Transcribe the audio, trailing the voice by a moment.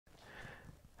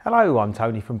Hello, I'm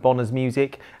Tony from Bonner's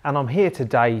Music and I'm here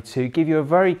today to give you a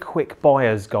very quick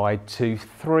buyer's guide to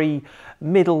 3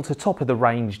 middle to top of the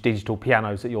range digital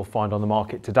pianos that you'll find on the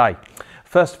market today.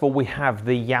 First of all, we have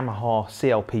the Yamaha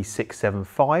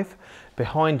CLP675.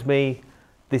 Behind me,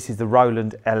 this is the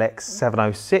Roland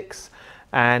LX706,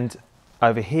 and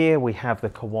over here we have the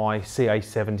Kawai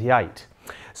CA78.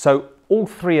 So all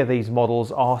 3 of these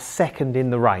models are second in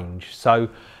the range. So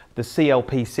the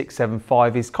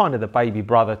CLP675 is kind of the baby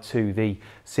brother to the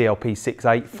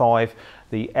CLP685.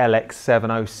 The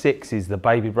LX706 is the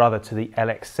baby brother to the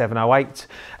LX708.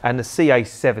 And the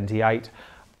CA78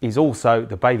 is also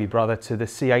the baby brother to the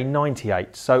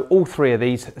CA98. So all 3 of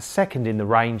these are second in the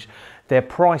range. They're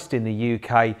priced in the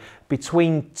UK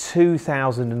between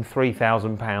 £2,000 and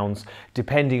 £3,000,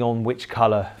 depending on which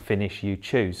colour finish you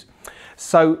choose.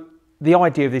 So the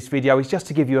idea of this video is just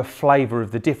to give you a flavour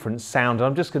of the different sound.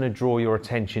 I'm just going to draw your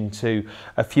attention to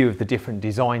a few of the different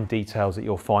design details that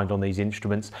you'll find on these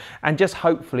instruments, and just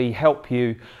hopefully help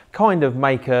you kind of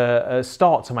make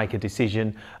start to make a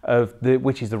decision of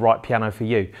which is the right piano for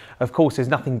you. Of course, there's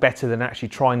nothing better than actually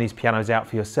trying these pianos out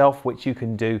for yourself, which you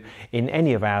can do in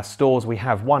any of our stores. We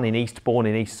have one in Eastbourne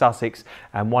in East Sussex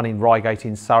and one in Reigate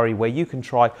in Surrey, where you can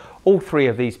try all 3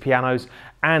 of these pianos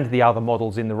and the other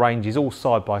models in the ranges all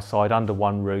side by side under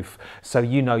one roof, so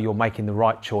you know you're making the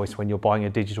right choice when you're buying a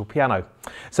digital piano.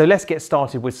 So let's get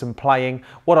started with some playing.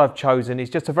 What I've chosen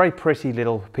is just a very pretty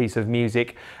little piece of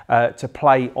music to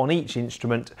play on each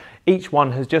instrument. Each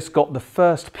one has just got the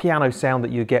first piano sound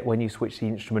that you get when you switch the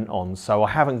instrument on. So I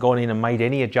haven't gone in and made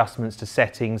any adjustments to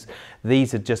settings.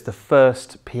 These are just the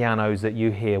first pianos that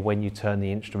you hear when you turn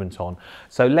the instrument on.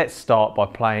 So let's start by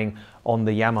playing on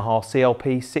the Yamaha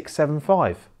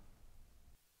CLP675.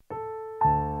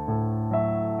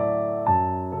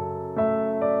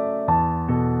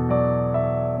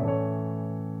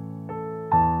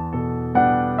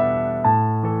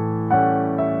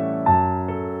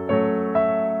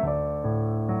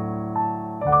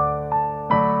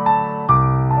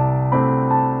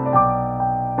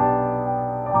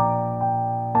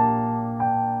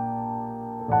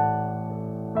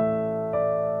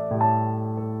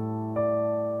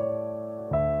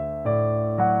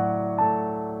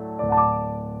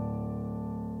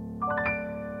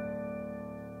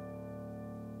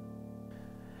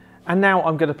 And now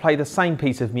I'm going to play the same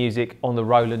piece of music on the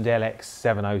Roland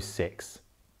LX706.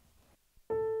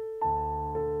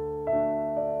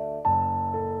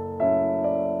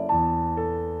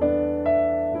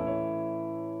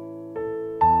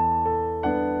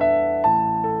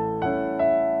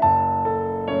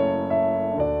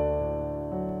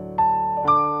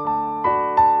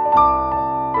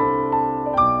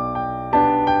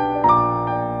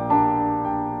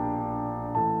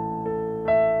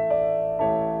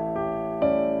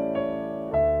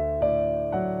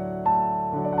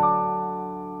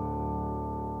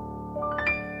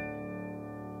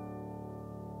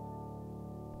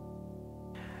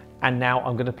 And now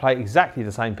I'm going to play exactly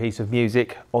the same piece of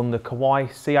music on the Kawai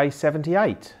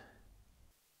CA78.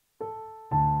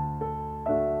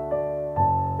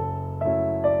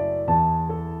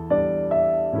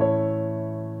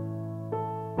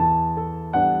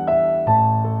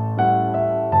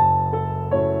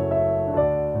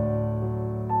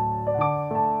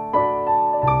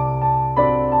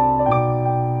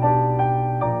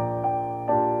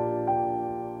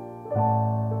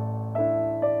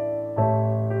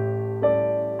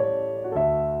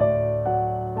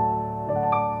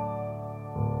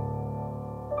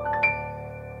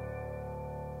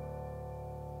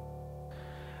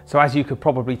 So as you could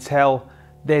probably tell,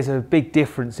 there's a big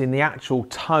difference in the actual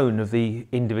tone of the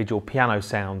individual piano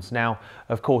sounds. Now,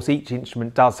 of course, each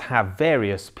instrument does have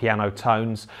various piano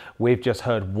tones. We've just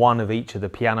heard one of each of the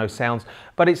piano sounds,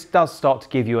 but it does start to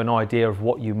give you an idea of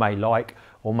what you may like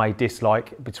or may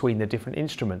dislike between the different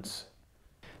instruments.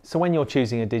 So when you're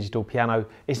choosing a digital piano,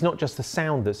 it's not just the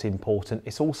sound that's important,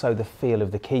 it's also the feel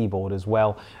of the keyboard as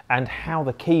well, and how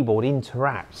the keyboard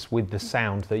interacts with the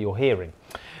sound that you're hearing.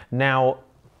 Now,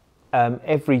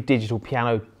 every digital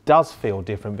piano does feel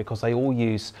different because they all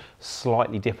use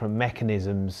slightly different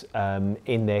mechanisms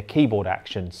in their keyboard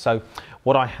action. So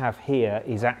what I have here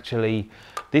is actually,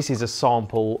 this is a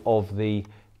sample of the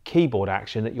keyboard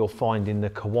action that you'll find in the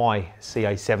Kawai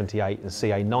CA78 and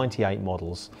CA98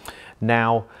 models.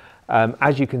 Now,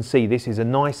 as you can see, this is a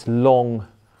nice long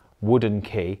wooden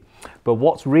key, but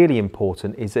what's really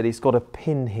important is that it's got a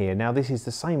pin here. Now this is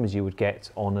the same as you would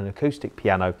get on an acoustic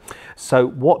piano. So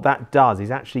what that does is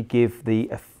actually give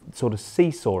the sort of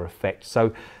seesaw effect.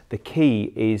 So the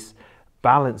key is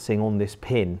balancing on this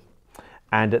pin,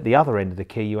 and at the other end of the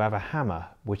key you have a hammer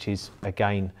which is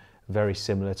again very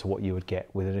similar to what you would get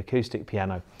with an acoustic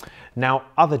piano. Now,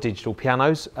 other digital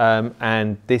pianos,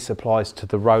 and this applies to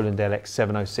the Roland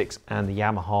LX706 and the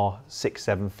Yamaha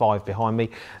 675 behind me,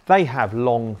 they have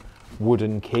long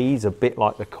wooden keys, a bit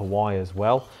like the Kawai as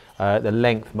well. The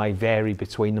length may vary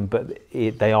between them, but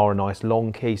they are a nice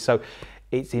long key. So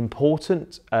it's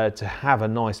important to have a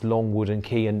nice long wooden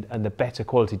key, and the better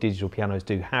quality digital pianos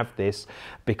do have this,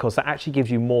 because that actually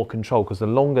gives you more control, because the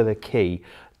longer the key,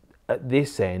 at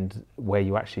this end where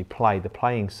you actually play, the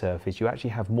playing surface, you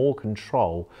actually have more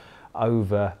control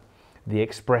over the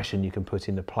expression you can put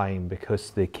in the playing because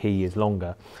the key is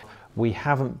longer. We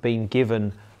haven't been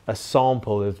given a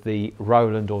sample of the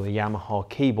Roland or the Yamaha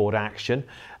keyboard action.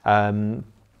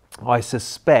 I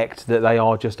suspect that they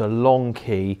are just a long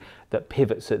key that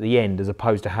pivots at the end as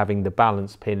opposed to having the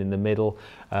balance pin in the middle,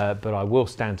 but I will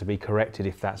stand to be corrected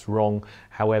if that's wrong.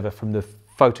 However, from the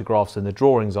photographs and the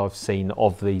drawings I've seen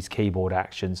of these keyboard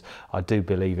actions, I do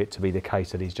believe it to be the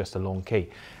case that it's just a long key.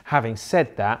 Having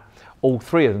said that, all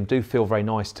three of them do feel very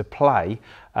nice to play,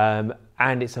 and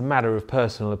it's a matter of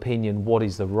personal opinion what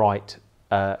is the right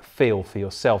feel for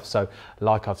yourself. So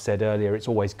like I've said earlier, it's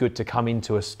always good to come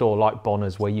into a store like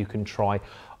Bonner's where you can try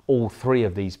all three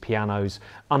of these pianos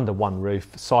under one roof,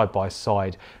 side by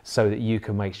side, so that you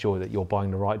can make sure that you're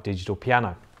buying the right digital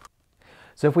piano.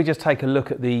 So if we just take a look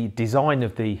at the design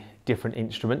of the different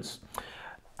instruments,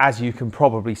 as you can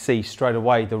probably see straight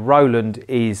away, the Roland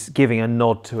is giving a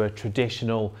nod to a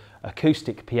traditional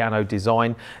acoustic piano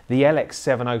design. The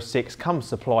LX706 comes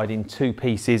supplied in two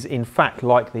pieces, in fact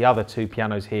like the other two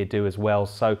pianos here do as well.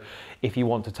 So if you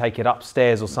want to take it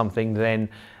upstairs or something, then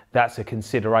that's a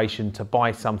consideration to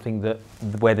buy something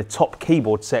where the top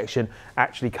keyboard section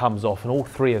actually comes off, and all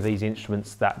three of these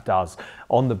instruments that does.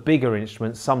 On the bigger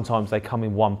instruments, sometimes they come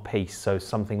in one piece, so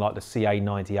something like the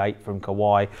CA78 from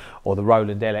Kawai or the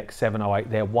Roland LX708,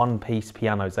 they're one-piece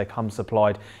pianos. They come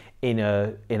supplied in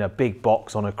a big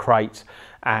box on a crate,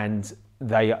 and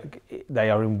they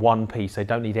are in one piece. They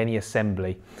don't need any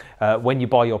assembly. When you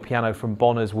buy your piano from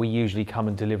Bonner's, we usually come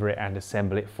and deliver it and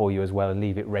assemble it for you as well and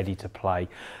leave it ready to play.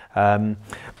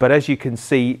 But as you can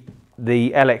see,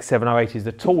 the LX708 is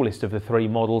the tallest of the three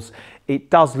models. It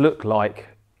does look like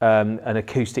an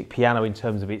acoustic piano in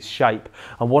terms of its shape.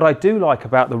 And what I do like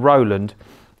about the Roland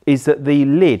is that the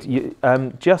lid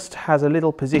just has a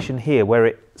little position here where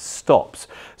it stops.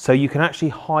 So you can actually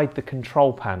hide the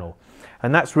control panel.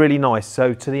 And that's really nice.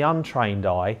 So to the untrained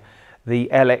eye, the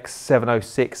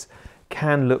LX706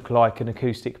 can look like an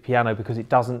acoustic piano because it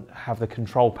doesn't have the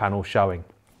control panel showing.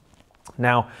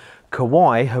 Now,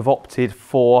 Kawai have opted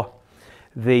for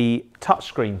the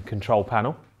touchscreen control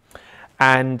panel,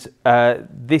 and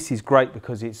this is great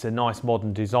because it's a nice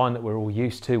modern design that we're all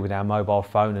used to with our mobile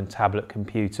phone and tablet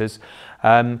computers,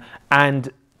 and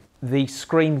the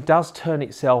screen does turn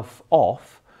itself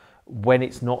off when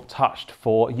it's not touched.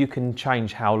 You can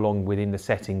change how long within the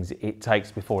settings it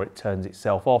takes before it turns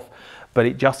itself off, but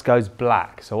it just goes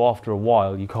black. So after a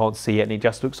while you can't see it and it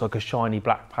just looks like a shiny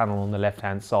black panel on the left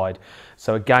hand side.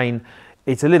 So again,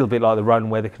 it's a little bit like the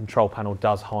Roland where the control panel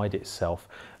does hide itself.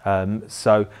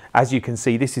 So as you can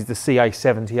see, this is the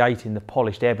CA78 in the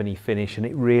polished ebony finish, and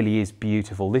it really is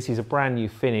beautiful. This is a brand new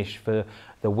finish for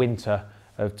the winter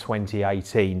of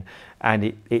 2018, and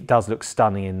it does look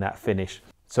stunning in that finish.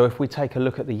 So if we take a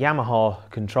look at the Yamaha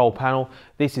control panel,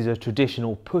 this is a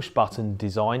traditional push button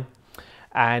design,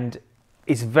 and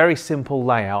it's a very simple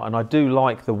layout, and I do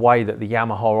like the way that the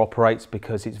Yamaha operates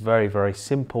because it's very, very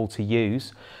simple to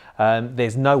use.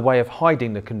 There's no way of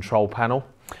hiding the control panel,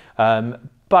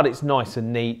 but it's nice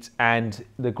and neat, and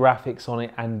the graphics on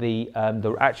it and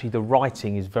actually the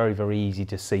writing is very, very easy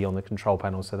to see on the control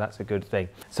panel, so that's a good thing.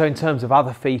 So in terms of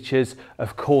other features,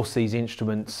 of course these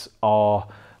instruments are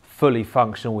fully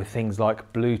functional with things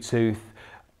like Bluetooth,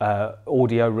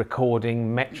 audio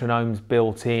recording, metronomes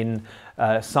built in.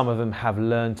 Some of them have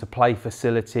learn to play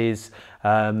facilities.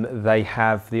 They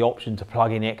have the option to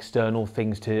plug in external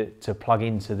things to plug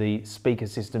into the speaker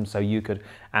system, so you could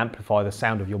amplify the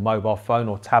sound of your mobile phone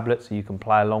or tablet, so you can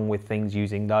play along with things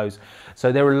using those.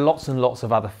 So there are lots and lots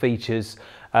of other features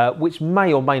which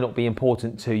may or may not be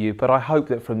important to you, but I hope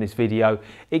that from this video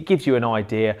it gives you an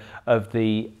idea of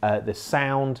the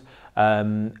sound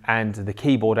and the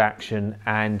keyboard action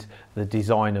and the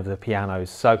design of the pianos.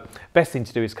 So best thing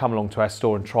to do is come along to our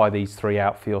store and try these three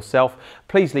out for yourself.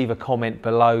 Please leave a comment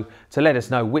below to let us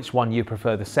know which one you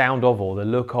prefer the sound of or the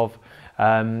look of.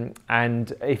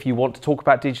 And if you want to talk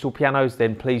about digital pianos,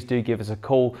 then please do give us a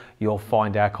call. You'll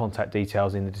find our contact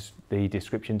details in the the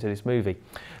description to this movie.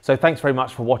 So thanks very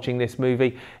much for watching this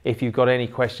movie. If you've got any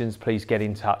questions, please get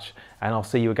in touch, and I'll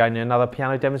see you again in another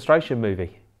piano demonstration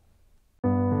movie.